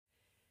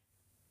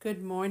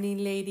Good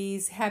morning,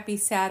 ladies. Happy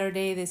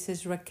Saturday. This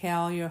is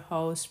Raquel, your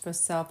host for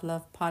Self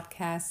Love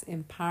Podcast,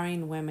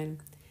 Empowering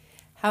Women.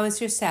 How is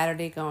your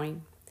Saturday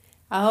going?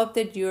 I hope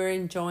that you're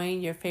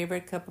enjoying your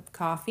favorite cup of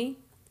coffee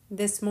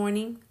this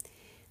morning.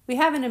 We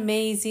have an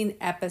amazing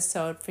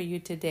episode for you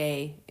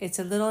today. It's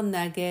a little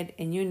nugget,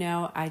 and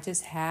I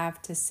just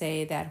have to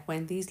say that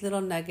when these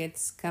little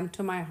nuggets come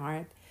to my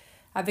heart,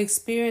 I've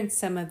experienced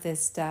some of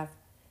this stuff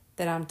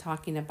that I'm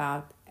talking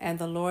about, and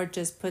the Lord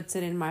just puts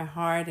it in my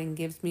heart and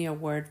gives me a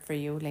word for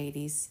you,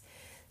 ladies.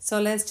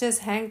 So let's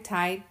just hang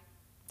tight,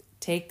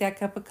 take that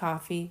cup of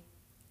coffee,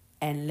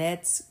 and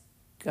let's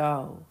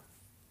go.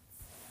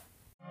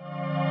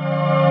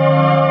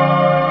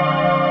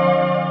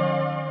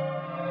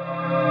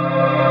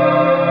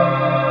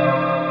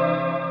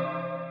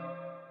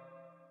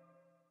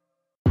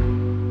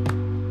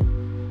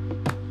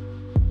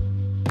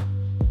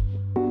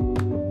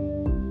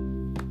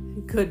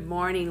 Good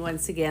morning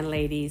once again,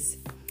 ladies.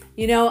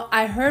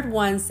 I heard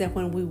once that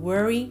when we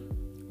worry,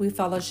 we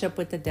fellowship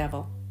with the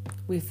devil.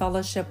 We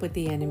fellowship with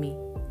the enemy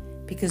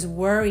because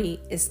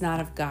worry is not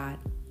of God.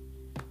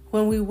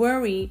 When we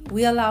worry,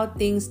 we allow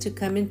things to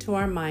come into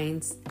our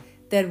minds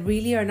that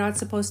really are not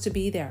supposed to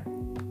be there,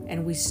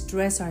 and we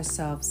stress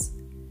ourselves,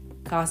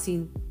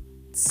 causing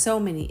so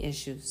many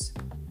issues.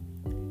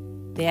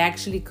 They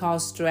actually call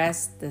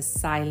stress the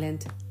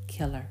silent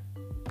killer.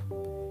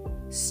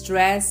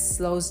 Stress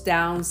slows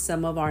down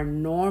some of our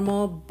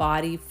normal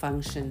body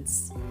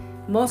functions,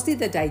 mostly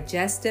the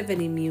digestive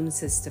and immune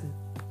system.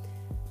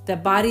 The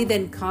body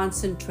then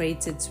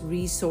concentrates its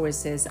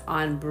resources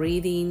on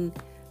breathing,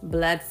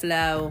 blood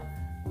flow,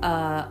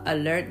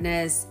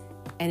 alertness,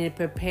 and it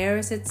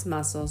prepares its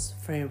muscles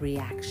for a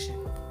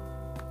reaction.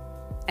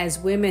 As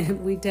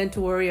women, we tend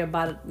to worry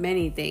about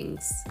many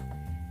things.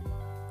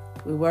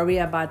 We worry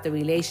about the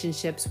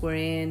relationships we're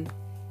in,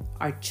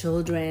 our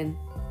children,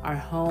 our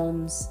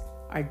homes,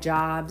 our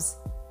jobs,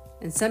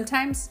 and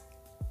sometimes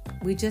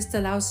we just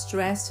allow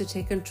stress to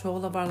take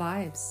control of our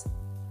lives.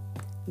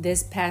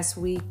 This past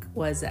week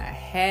was a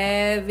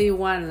heavy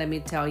one, let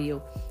me tell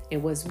you.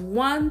 It was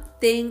one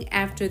thing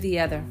after the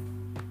other.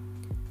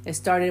 It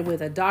started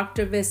with a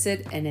doctor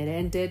visit and it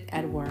ended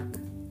at work.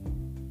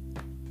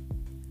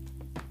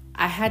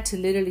 I had to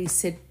literally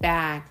sit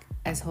back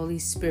as Holy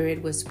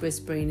Spirit was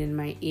whispering in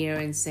my ear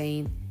and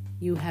saying,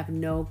 "You have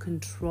no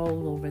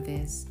control over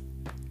this."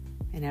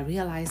 And I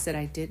realized that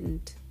I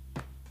didn't,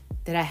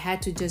 that I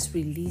had to just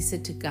release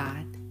it to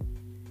God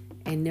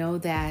and know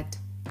that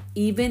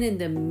even in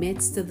the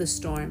midst of the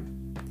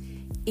storm,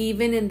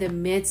 even in the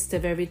midst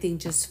of everything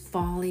just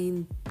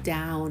falling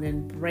down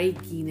and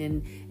breaking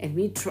and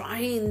me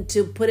trying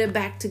to put it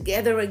back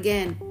together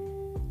again,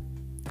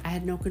 I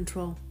had no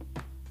control.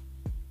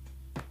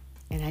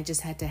 And I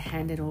just had to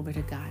hand it over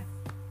to God.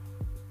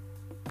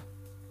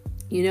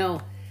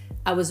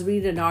 I was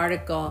reading an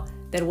article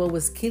that what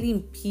was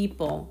killing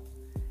people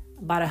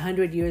about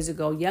 100 years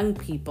ago, young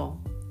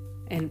people,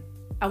 and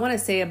I want to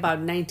say about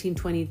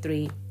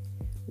 1923,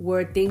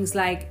 were things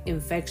like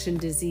infection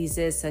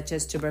diseases such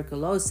as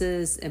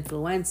tuberculosis,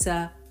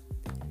 influenza.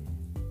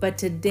 But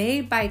today,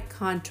 by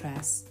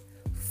contrast,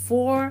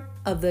 4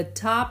 of the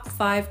top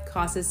 5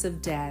 causes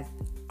of death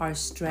are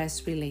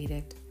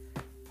stress-related: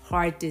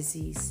 heart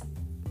disease,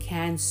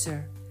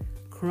 cancer,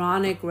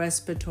 chronic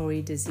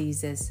respiratory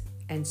diseases,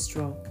 and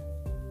stroke.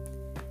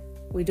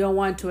 We don't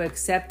want to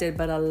accept it,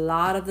 but a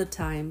lot of the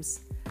times,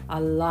 a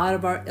lot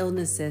of our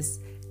illnesses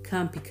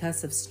come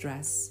because of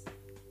stress.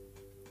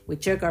 We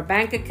check our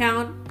bank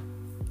account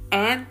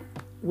and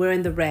we're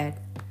in the red.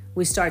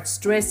 We start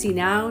stressing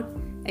out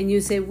and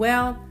you say,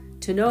 well,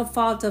 to no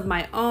fault of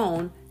my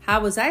own, how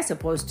was I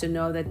supposed to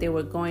know that they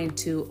were going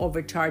to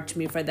overcharge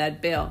me for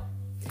that bill?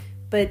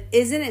 But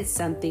isn't it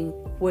something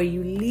where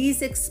you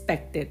least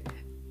expect it,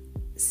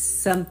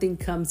 something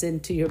comes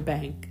into your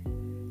bank?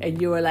 And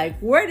you were like,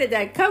 where did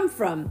that come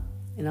from?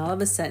 And all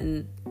of a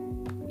sudden,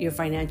 your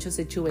financial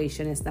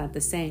situation is not the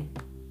same.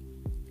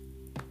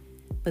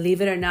 Believe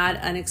it or not,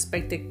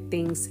 unexpected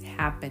things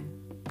happen.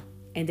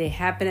 And they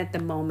happen at the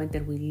moment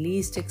that we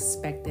least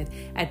expect it,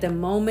 at the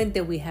moment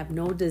that we have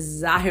no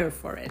desire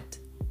for it.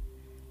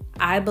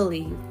 I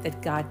believe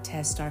that God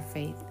tests our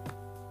faith.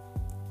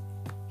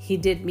 He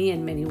did me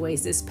in many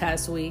ways this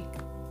past week.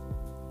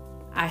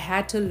 I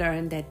had to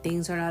learn that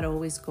things are not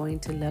always going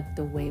to look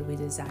the way we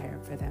desire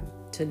for them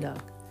to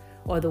look,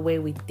 or the way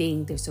we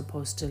think they're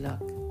supposed to look.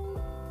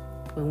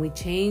 When we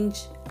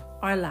change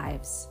our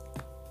lives,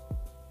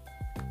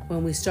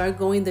 when we start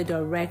going the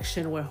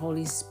direction where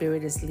Holy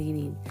Spirit is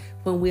leading,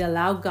 when we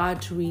allow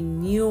God to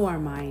renew our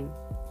mind,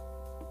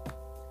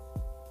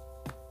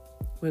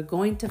 we're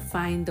going to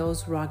find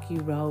those rocky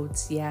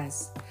roads,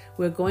 yes.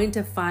 We're going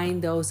to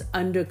find those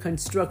under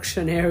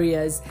construction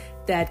areas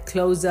that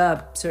close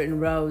up certain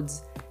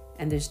roads,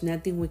 and there's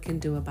nothing we can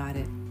do about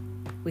it.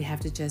 We have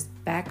to just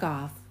back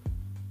off,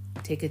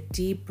 take a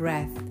deep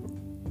breath,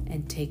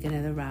 and take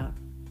another route.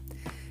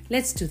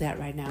 Let's do that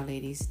right now,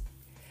 ladies.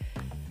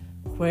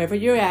 Wherever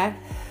you're at,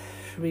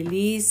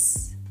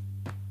 release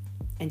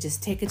and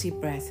just take a deep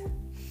breath.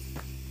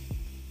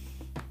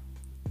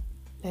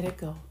 Let it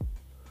go.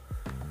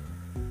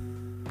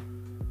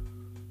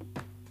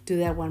 Do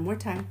that one more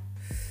time.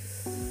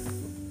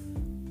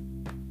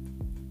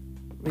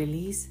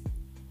 Release.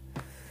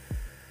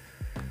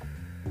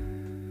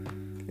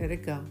 Let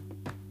it go.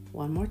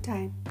 One more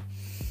time.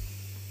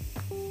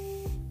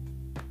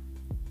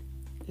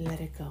 Let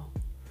it go.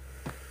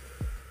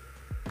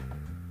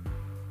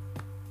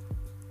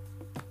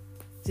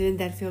 Didn't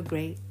that feel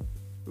great?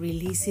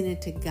 Releasing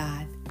it to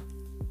God.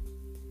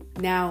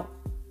 Now,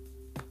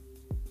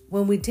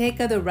 when we take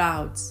other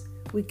routes,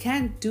 we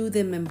can't do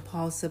them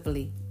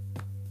impulsively.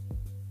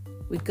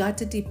 We got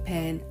to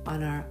depend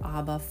on our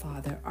Abba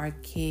Father, our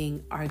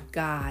King, our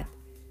God,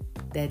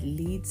 that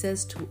leads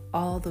us to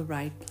all the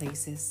right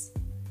places.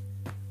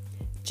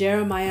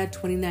 Jeremiah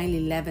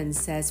 29:11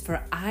 says,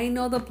 "For I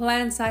know the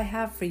plans I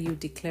have for you,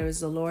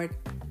 declares the Lord,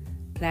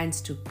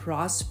 plans to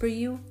prosper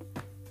you,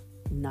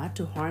 not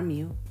to harm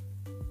you,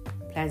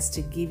 plans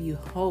to give you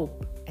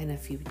hope and a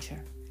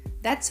future."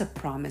 That's a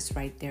promise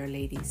right there,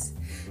 ladies.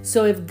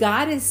 So if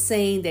God is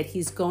saying that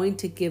He's going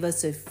to give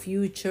us a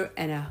future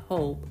and a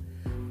hope,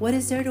 what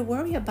is there to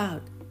worry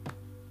about?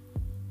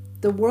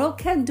 The world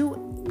can do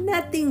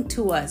nothing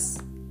to us.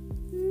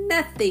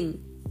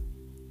 Nothing.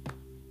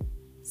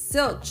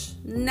 Zilch.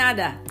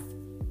 Nada.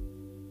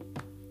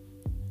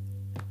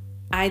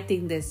 I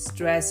think that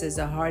stress is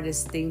the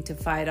hardest thing to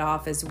fight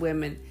off as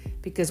women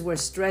because we're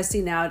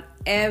stressing out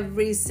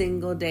every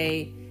single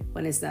day.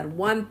 When it's not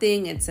one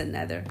thing, it's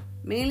another.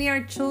 Mainly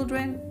our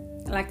children,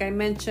 like I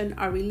mentioned,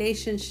 our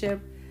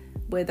relationship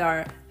with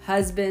our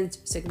husbands,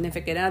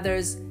 significant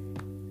others,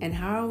 and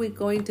how are we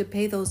going to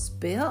pay those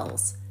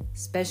bills?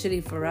 Especially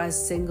for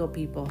us single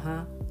people,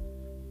 huh?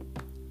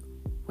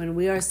 When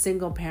we are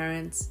single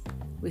parents,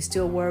 we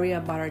still worry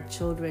about our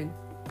children.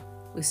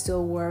 We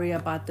still worry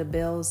about the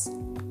bills.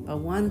 But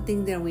one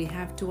thing that we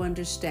have to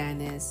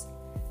understand is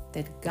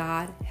that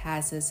God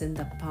has us in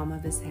the palm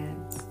of His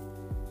hands,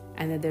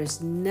 and that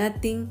there's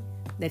nothing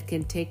that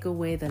can take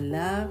away the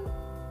love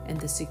and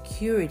the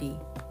security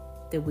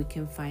that we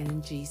can find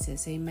in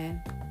Jesus.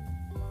 Amen.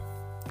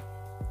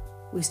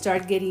 We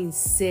start getting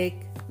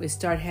sick. We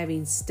start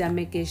having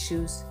stomach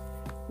issues.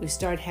 We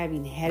start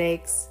having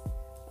headaches.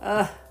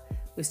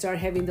 We start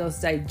having those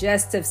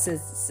digestive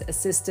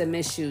system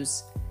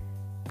issues.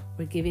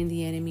 We're giving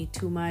the enemy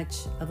too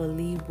much of a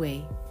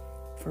leeway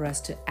for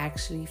us to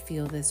actually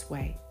feel this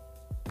way.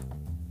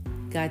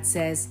 God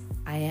says,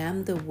 "I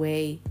am the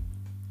way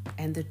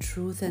and the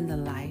truth and the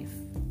life,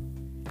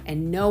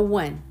 and no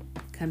one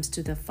comes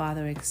to the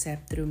Father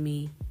except through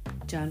me."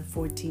 John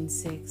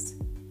 14:6.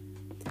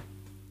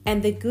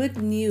 And the good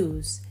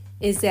news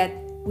is that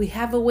we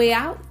have a way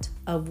out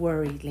of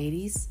worry,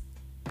 ladies.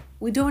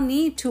 We don't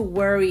need to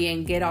worry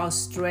and get all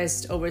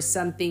stressed over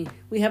something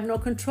we have no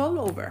control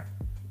over.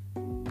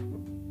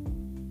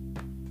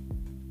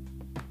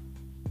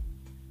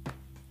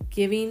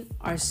 Giving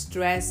our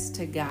stress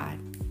to God,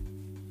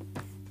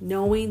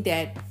 knowing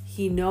that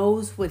He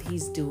knows what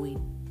He's doing,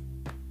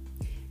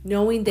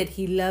 knowing that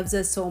He loves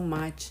us so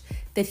much,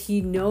 that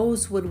He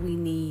knows what we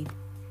need,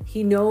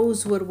 He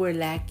knows what we're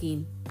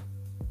lacking.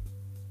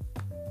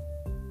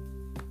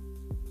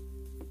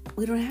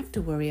 We don't have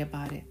to worry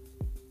about it.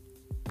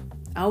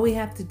 All we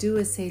have to do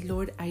is say,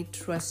 "Lord, I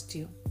trust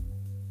you."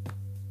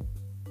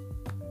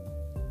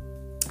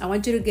 I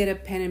want you to get a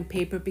pen and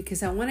paper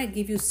because I want to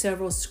give you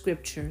several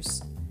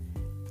scriptures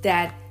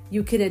that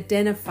you can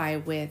identify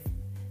with,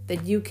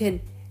 that you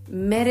can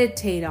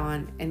meditate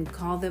on and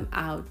call them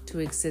out to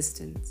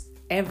existence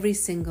every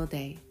single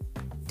day,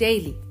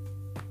 daily.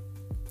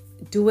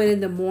 Do it in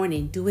the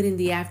morning, do it in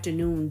the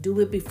afternoon, do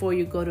it before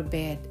you go to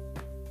bed.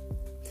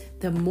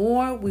 The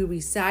more we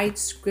recite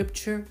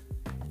scripture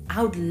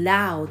out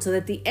loud so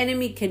that the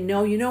enemy can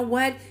know, you know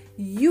what?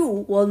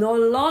 You will no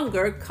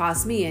longer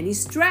cause me any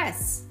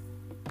stress.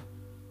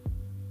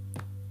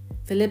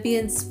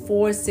 Philippians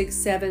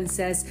 4:6-7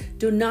 says,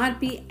 "Do not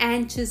be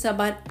anxious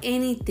about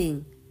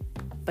anything,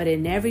 but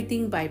in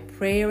everything by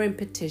prayer and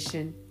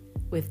petition,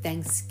 with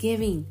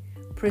thanksgiving,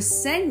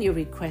 present your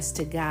request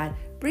to God."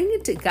 Bring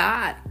it to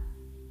God.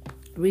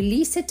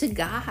 Release it to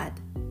God.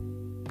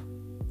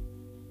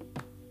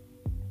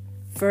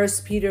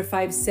 1 Peter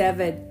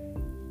 5:7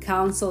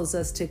 counsels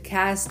us to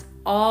cast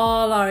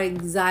all our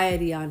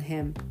anxiety on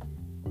Him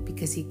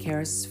because He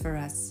cares for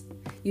us.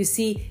 You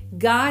see,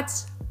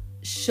 God's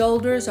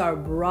shoulders are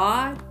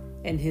broad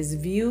and His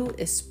view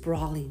is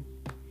sprawling.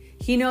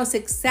 He knows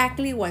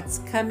exactly what's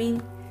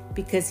coming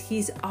because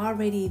He's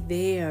already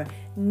there.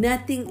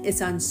 Nothing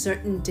is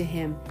uncertain to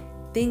Him.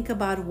 Think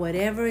about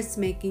whatever is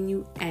making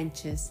you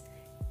anxious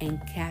and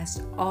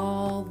cast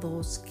all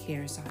those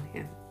cares on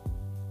Him.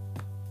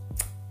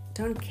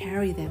 Don't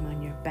carry them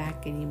on your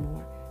back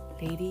anymore,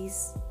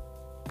 ladies.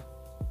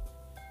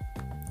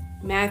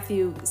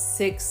 Matthew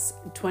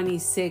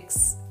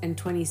 6:26 and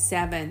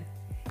 27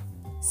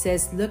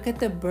 says, "Look at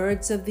the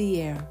birds of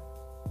the air.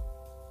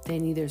 They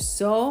neither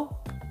sow,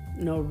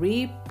 nor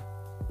reap,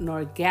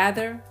 nor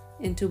gather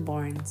into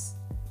barns,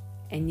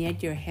 and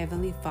yet your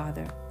heavenly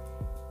Father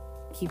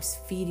keeps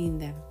feeding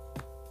them.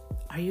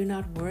 Are you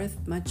not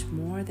worth much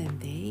more than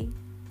they?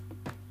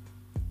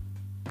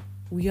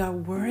 We are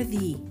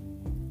worthy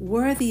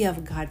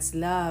of God's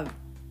love,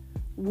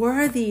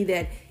 worthy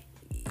that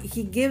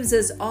He gives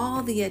us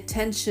all the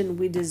attention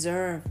we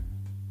deserve.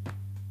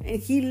 And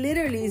He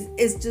literally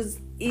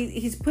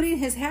He's putting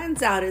His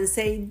hands out and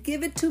saying,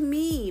 give it to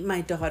me,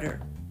 my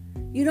daughter.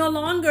 You no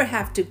longer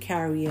have to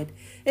carry it.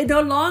 It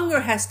no longer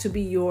has to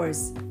be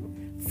yours.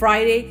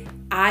 Friday,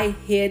 I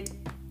hit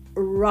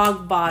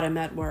rock bottom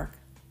at work.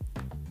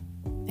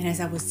 And as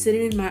I was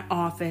sitting in my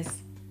office,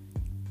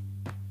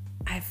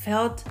 I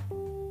felt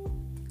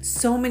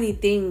so many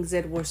things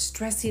that were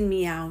stressing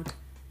me out.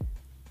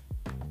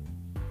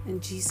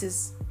 And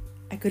Jesus,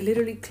 I could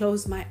literally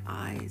close my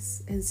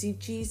eyes and see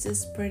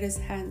Jesus spread His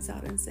hands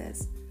out and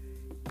says,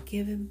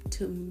 give him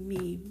to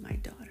me, my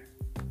daughter.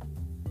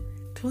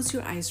 Close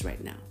your eyes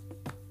right now.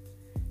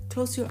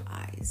 Close your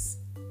eyes.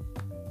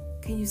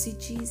 Can you see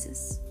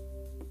Jesus?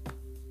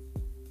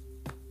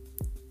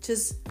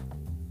 Just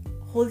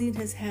holding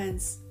His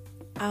hands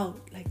out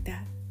like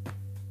that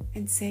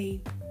and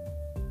saying,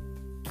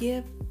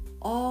 give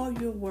all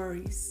your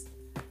worries,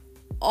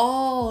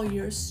 all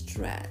your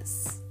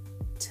stress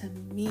to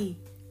me,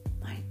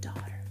 my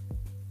daughter.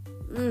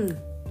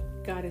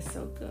 God is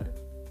so good.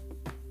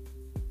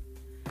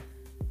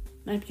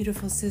 My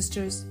beautiful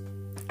sisters,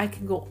 I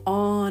can go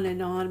on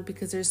and on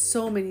because there's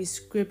so many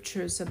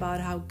scriptures about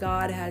how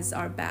God has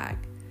our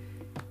back.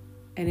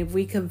 And if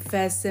we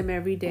confess them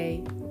every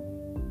day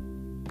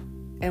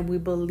and we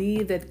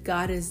believe that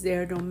God is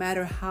there no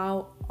matter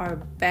how our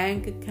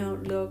bank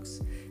account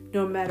looks,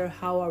 no matter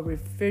how our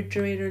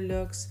refrigerator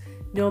looks,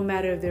 no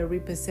matter if they're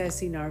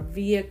repossessing our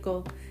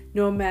vehicle,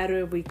 no matter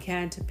if we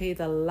can't pay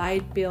the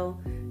light bill,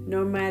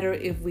 no matter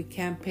if we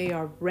can't pay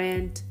our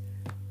rent,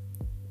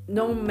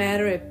 no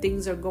matter if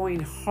things are going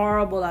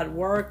horrible at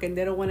work and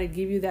they don't want to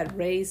give you that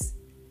raise,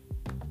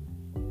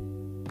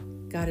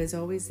 God is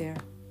always there.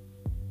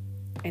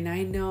 And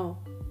I know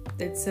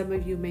that some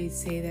of you may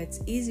say that's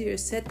easier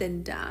said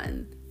than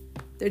done.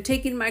 They're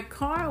taking my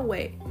car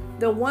away,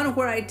 the one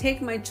where I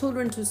take my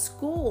children to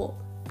school.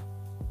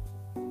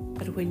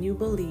 But when you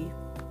believe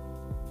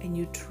and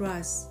you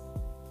trust,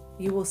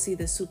 you will see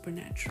the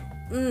supernatural.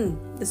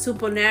 The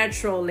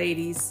supernatural,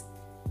 ladies.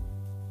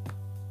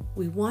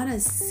 We want to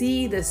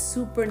see the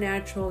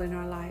supernatural in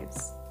our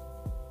lives.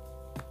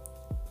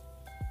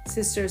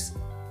 Sisters,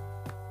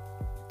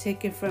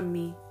 take it from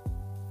me.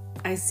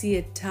 I see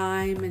it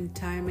time and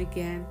time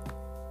again.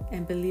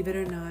 And believe it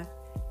or not,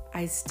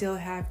 I still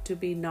have to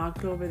be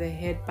knocked over the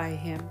head by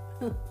Him.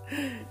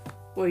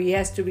 Where He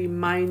has to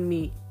remind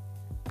me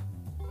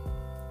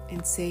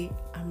and say,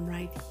 I'm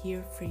right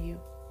here for you.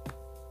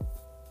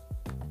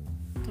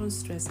 Don't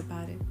stress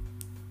about it.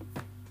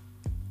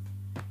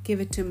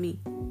 Give it to me.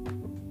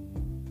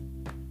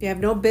 You have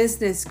no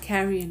business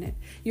carrying it.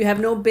 You have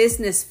no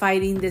business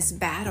fighting this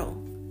battle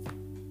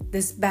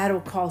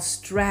called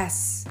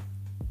stress.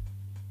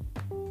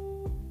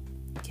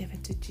 Give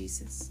it to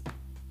Jesus.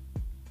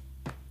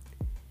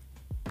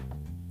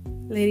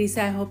 Ladies,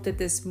 I hope that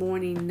this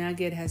morning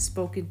nugget has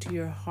spoken to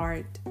your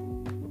heart,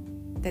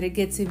 that it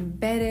gets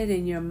embedded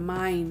in your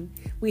mind.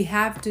 We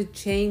have to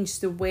change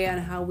the way on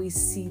how we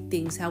see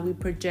things, how we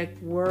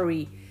project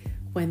worry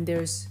when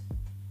there's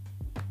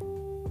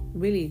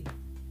really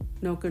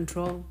no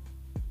control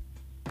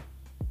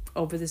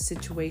over the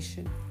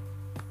situation.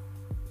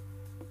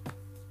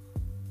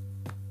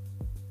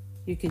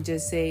 You can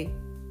just say,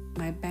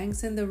 my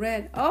bank's in the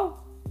red.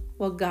 Oh,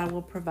 well, God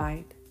will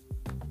provide.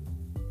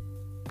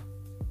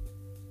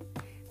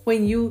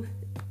 When you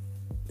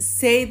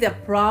say the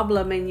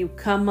problem and you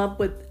come up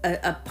with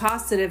a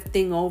positive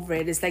thing over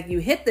it, it's like you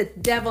hit the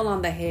devil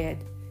on the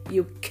head.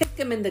 You kick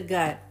him in the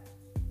gut.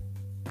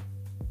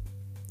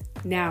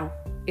 Now,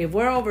 if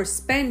we're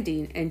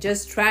overspending and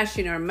just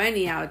trashing our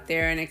money out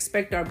there and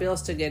expect our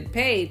bills to get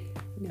paid,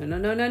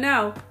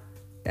 no.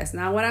 That's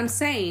not what I'm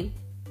saying.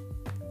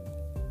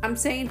 I'm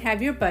saying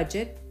have your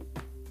budget.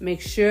 Make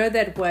sure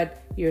that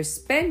what you're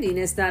spending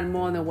is not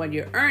more than what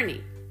you're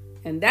earning.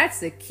 And that's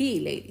the key,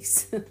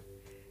 ladies.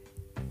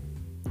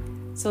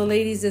 So,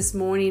 ladies, this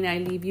morning I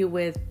leave you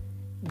with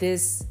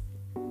this.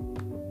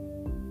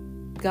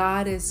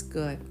 God is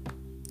good.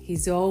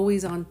 He's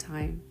always on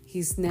time.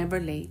 He's never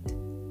late.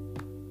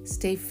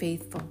 Stay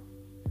faithful.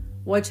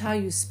 Watch how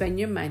you spend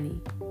your money.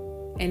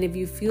 And if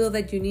you feel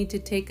that you need to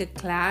take a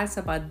class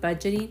about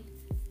budgeting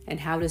and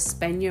how to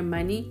spend your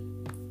money,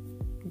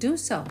 do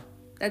so.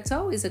 That's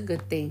always a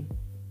good thing.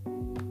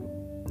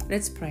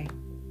 Let's pray.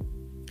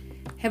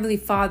 Heavenly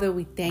Father,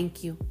 we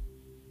thank you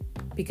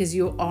because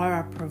you are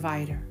our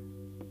provider.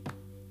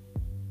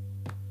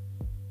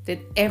 That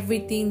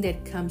everything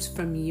that comes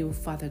from you,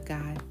 Father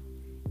God,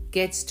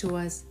 gets to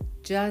us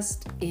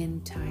just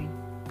in time.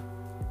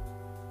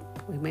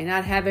 We may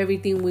not have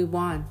everything we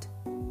want,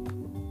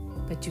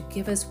 but you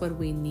give us what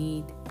we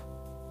need.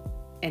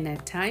 And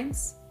at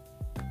times,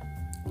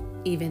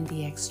 even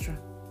the extra.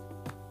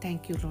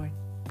 Thank you, Lord,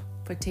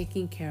 for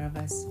taking care of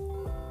us,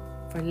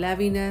 for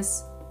loving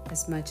us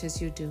as much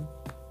as you do.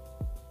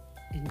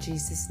 In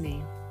Jesus'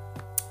 name,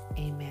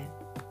 amen.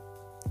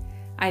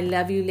 I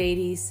love you,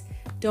 ladies.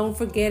 Don't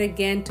forget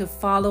again to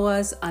follow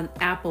us on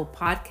Apple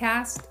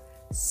Podcast,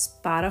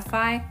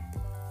 Spotify,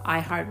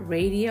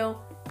 iHeartRadio,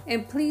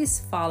 and please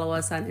follow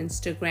us on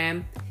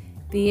Instagram.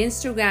 The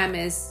Instagram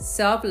is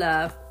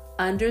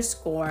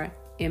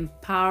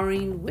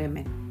selflove_empowering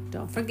women.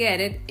 Don't forget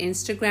it,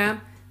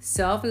 Instagram,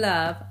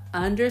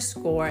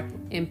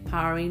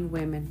 selflove_empowering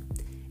women.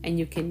 And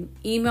you can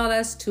email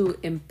us to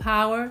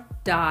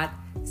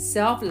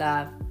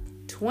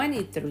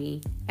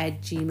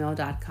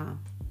empower.selflove23@gmail.com.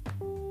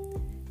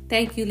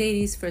 Thank you,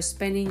 ladies, for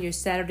spending your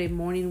Saturday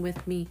morning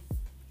with me.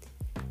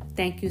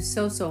 Thank you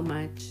so, so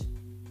much.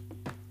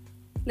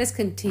 Let's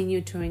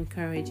continue to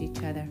encourage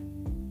each other.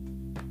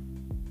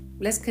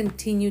 Let's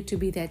continue to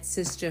be that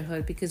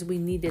sisterhood because we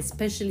need it,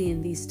 especially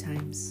in these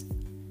times.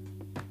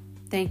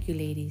 Thank you,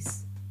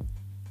 ladies.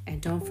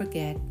 And don't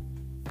forget,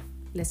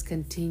 let's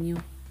continue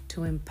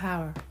to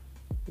empower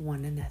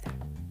one another.